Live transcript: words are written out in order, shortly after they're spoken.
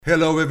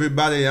Hello,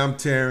 everybody. I'm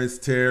Terrence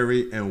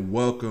Terry, and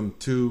welcome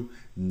to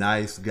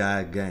Nice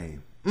Guy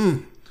Game.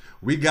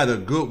 We got a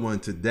good one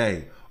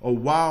today. A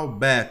while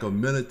back, a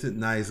militant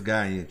nice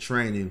guy in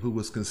training who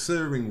was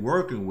considering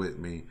working with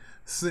me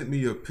sent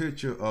me a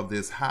picture of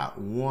this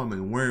hot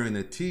woman wearing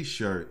a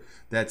t-shirt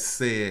that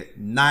said,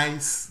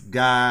 "Nice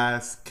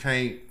guys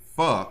can't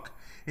fuck,"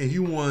 and he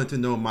wanted to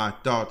know my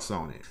thoughts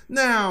on it.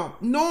 Now,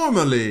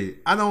 normally,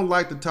 I don't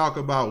like to talk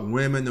about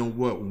women and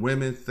what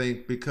women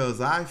think because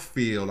I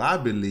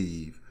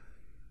believe,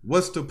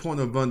 what's the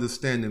point of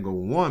understanding a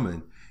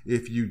woman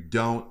if you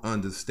don't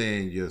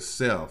understand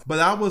yourself? But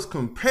I was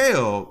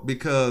compelled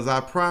because I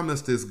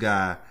promised this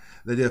guy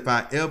that if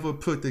I ever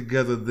put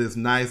together this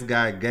Nice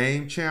Guy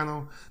Game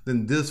channel,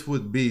 then this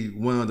would be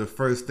one of the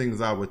first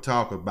things I would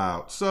talk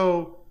about.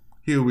 So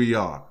here we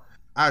are.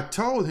 I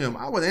told him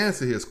I would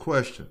answer his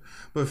question,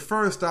 but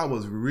first I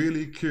was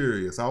really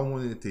curious. I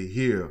wanted to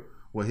hear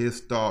what his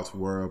thoughts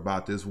were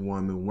about this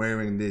woman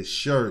wearing this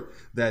shirt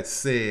that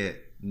said,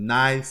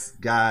 "Nice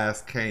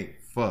guys can't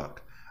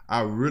fuck."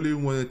 I really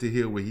wanted to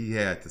hear what he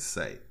had to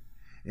say.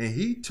 And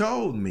he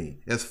told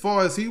me, as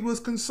far as he was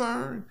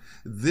concerned,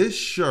 this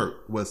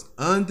shirt was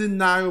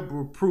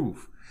undeniable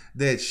proof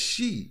that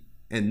she,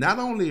 and not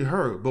only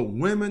her, but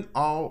women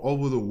all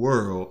over the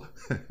world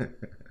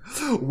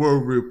were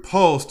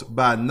repulsed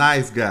by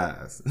nice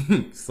guys.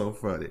 So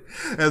funny.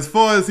 As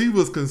far as he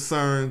was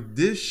concerned,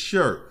 this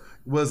shirt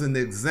was an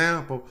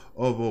example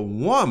of a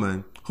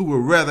woman who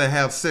would rather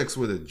have sex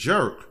with a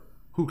jerk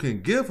who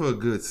can give her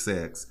good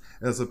sex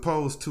as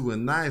opposed to a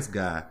nice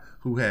guy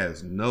who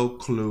has no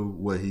clue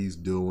what he's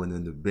doing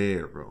in the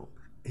bedroom.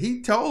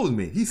 He told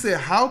me, he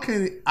said, how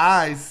can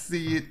I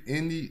see it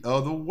any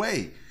other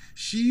way?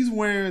 She's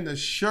wearing a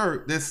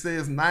shirt that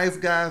says nice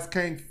guys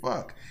can't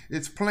fuck.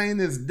 It's plain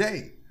as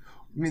day.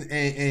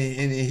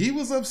 And he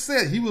was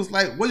upset. He was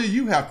like, what do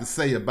you have to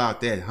say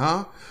about that,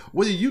 huh?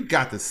 What do you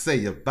got to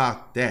say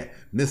about that,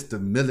 Mr.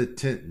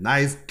 Militant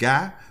Nice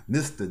Guy,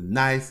 Mr.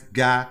 Nice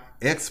Guy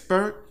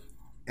Expert?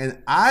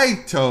 And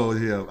I told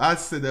him, I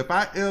said, if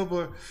I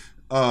ever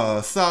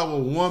saw a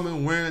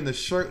woman wearing a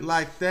shirt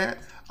like that,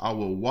 I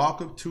would walk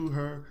up to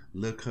her,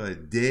 look her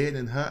dead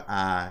in her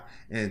eye,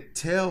 and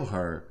tell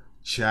her,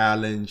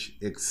 challenge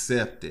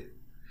accepted.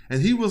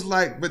 And he was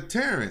like, but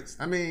Terrence,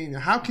 I mean,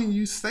 how can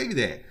you say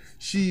that?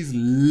 She's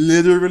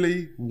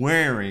literally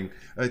wearing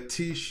a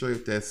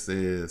t-shirt that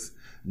says,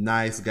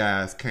 nice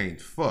guys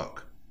can't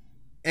fuck.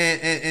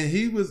 And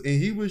he was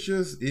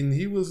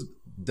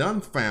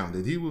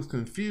dumbfounded. He was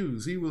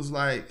confused. He was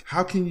like,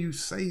 how can you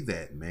say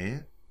that,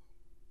 man?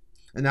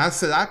 And I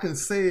said, I can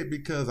say it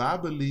because I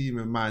believe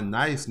in my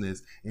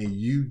niceness and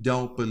you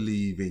don't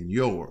believe in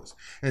yours.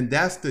 And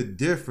that's the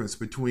difference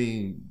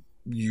between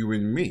you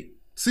and me.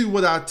 See,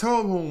 what I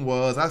told him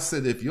was, I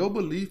said, if your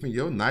belief in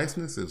your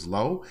niceness is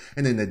low,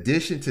 and in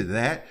addition to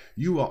that,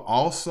 you are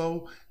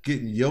also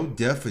getting your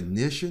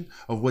definition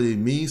of what it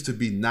means to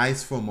be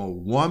nice from a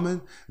woman,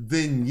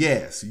 then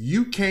yes,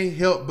 you can't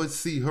help but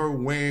see her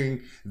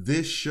wearing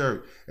this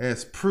shirt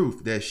as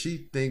proof that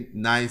she thinks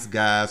nice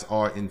guys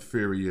are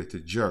inferior to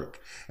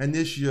jerk. And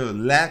it's your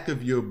lack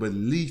of your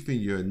belief in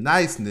your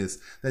niceness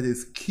that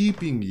is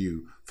keeping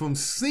you from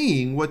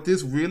seeing what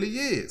this really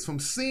is, from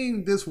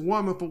seeing this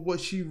woman for what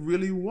she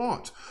really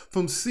wants,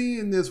 from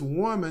seeing this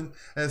woman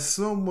as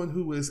someone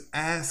who is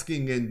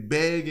asking and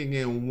begging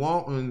and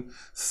wanting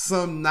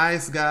some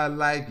nice guy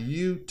like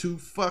you to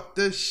fuck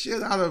the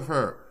shit out of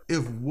her.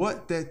 If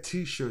what that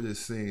t-shirt is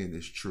saying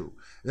is true,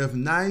 if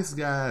nice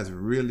guys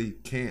really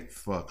can't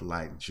fuck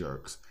like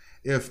jerks,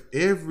 if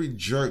every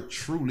jerk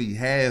truly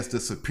has the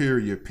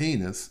superior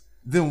penis,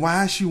 then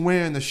why is she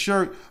wearing a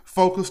shirt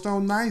focused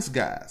on nice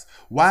guys?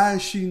 Why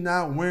is she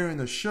not wearing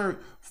a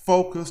shirt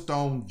focused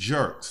on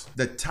jerks?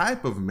 The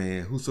type of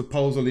man who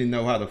supposedly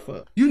know how to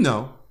fuck. You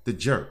know, the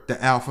jerk,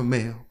 the alpha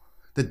male,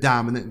 the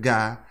dominant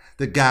guy,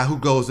 the guy who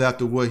goes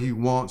after what he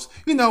wants.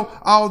 You know,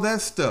 all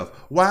that stuff.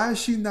 Why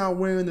is she not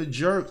wearing a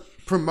jerk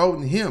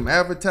promoting him,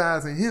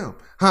 advertising him?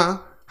 Huh?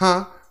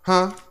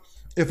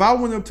 If I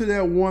went up to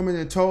that woman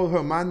and told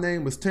her my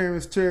name was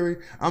Terrence Terry,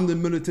 I'm the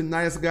militant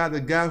nice guy, the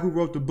guy who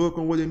wrote the book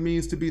on what it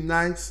means to be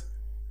nice,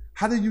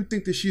 how do you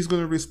think that she's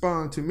going to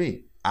respond to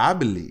me? I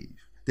believe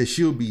that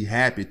she'll be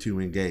happy to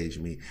engage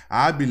me.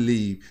 I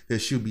believe that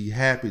she'll be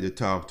happy to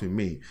talk to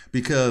me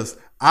because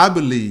I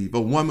believe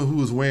a woman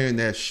who is wearing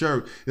that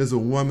shirt is a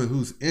woman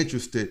who's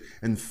interested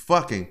in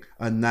fucking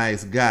a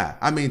nice guy.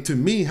 I mean, to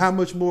me, how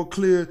much more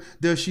clear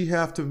does she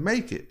have to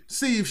make it?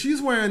 See, if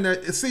she's wearing that,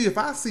 if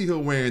I see her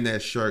wearing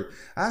that shirt,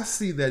 I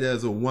see that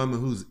as a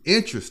woman who's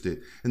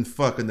interested in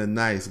fucking a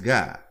nice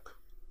guy.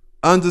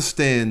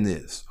 Understand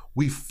this.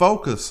 We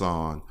focus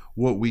on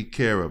what we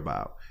care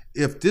about.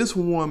 If this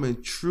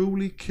woman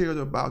truly cared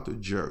about the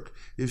jerk,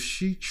 if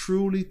she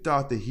truly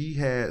thought that he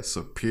had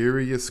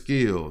superior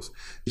skills,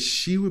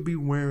 she would be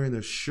wearing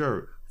a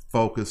shirt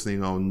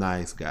focusing on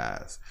nice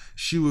guys.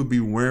 She would be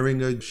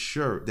wearing a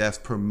shirt that's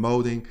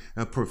promoting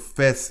and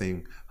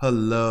professing her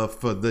love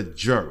for the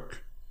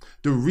jerk.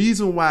 The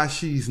reason why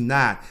she's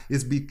not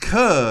is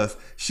because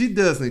she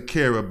doesn't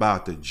care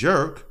about the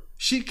jerk.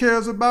 She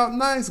cares about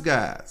nice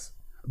guys.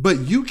 But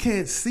you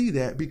can't see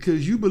that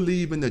because you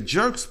believe in the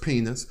jerk's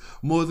penis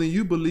more than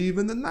you believe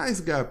in the nice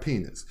guy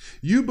penis.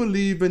 You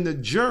believe in the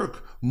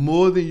jerk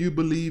more than you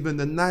believe in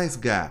the nice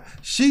guy.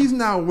 She's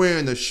not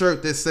wearing a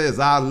shirt that says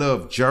I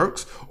love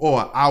jerks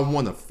or I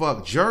want to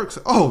fuck jerks.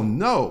 Oh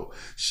no.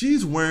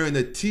 She's wearing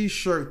a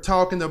t-shirt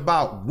talking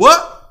about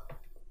what?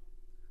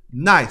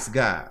 Nice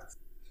guys.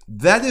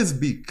 That is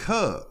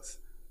because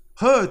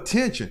her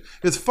attention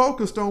is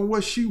focused on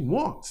what she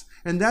wants.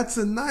 And that's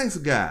a nice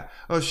guy.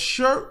 A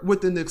shirt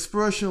with an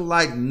expression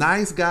like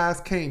nice guys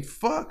can't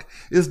fuck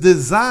is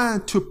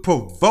designed to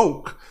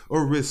provoke a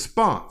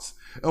response.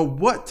 And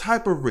what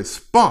type of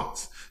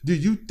response do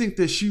you think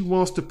that she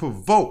wants to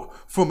provoke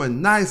from a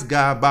nice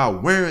guy by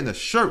wearing a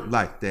shirt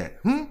like that?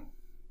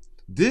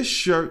 This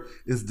shirt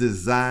is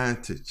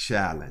designed to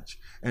challenge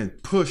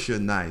and push a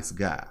nice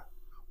guy.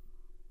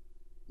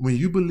 When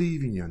you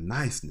believe in your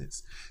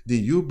niceness,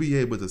 then you'll be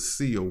able to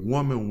see a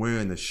woman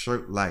wearing a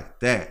shirt like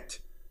that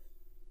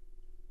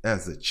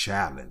as a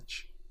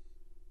challenge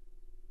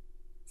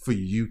for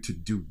you to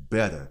do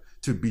better,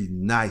 to be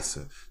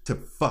nicer, to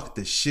fuck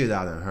the shit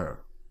out of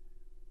her.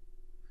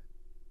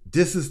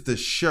 This is the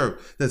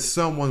shirt that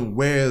someone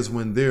wears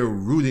when they're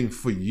rooting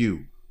for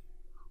you.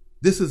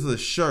 This is a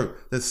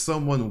shirt that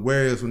someone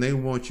wears when they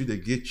want you to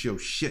get your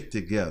shit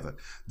together.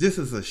 This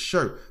is a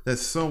shirt that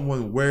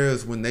someone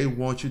wears when they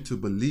want you to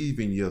believe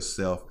in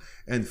yourself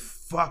and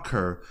fuck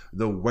her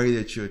the way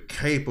that you're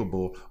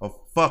capable of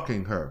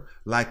fucking her,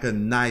 like a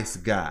nice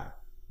guy.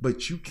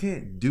 But you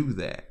can't do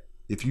that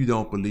if you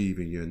don't believe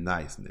in your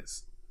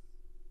niceness.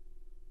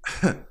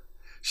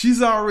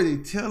 She's already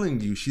telling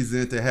you she's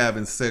into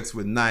having sex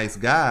with nice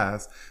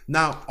guys.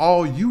 Now,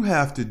 all you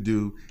have to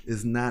do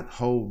is not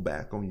hold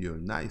back on your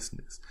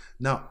niceness.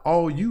 Now,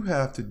 all you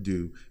have to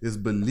do is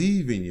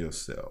believe in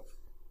yourself.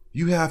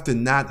 You have to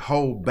not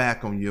hold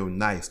back on your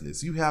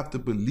niceness. You have to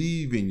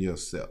believe in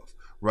yourself,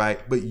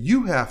 right? But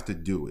you have to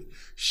do it.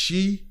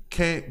 She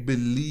can't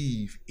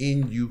believe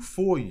in you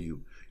for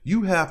you.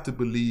 You have to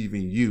believe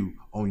in you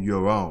on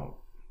your own.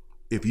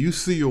 If you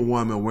see a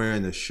woman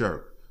wearing a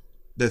shirt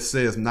that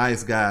says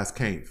nice guys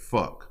can't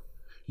fuck,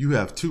 you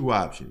have two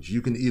options.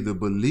 You can either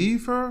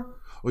believe her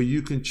or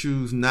you can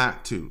choose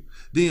not to.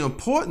 The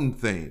important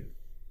thing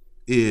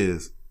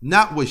is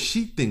not what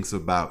she thinks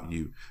about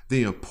you.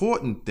 The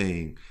important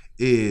thing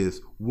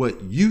is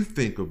what you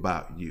think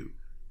about you.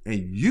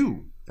 And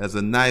you, as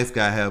a nice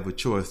guy, have a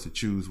choice to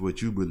choose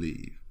what you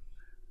believe.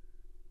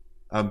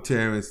 I'm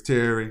Terrence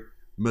Terry,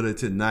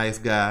 militant nice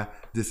guy.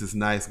 This is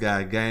Nice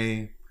Guy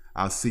Game.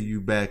 I'll see you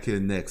back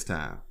here next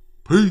time.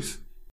 Peace.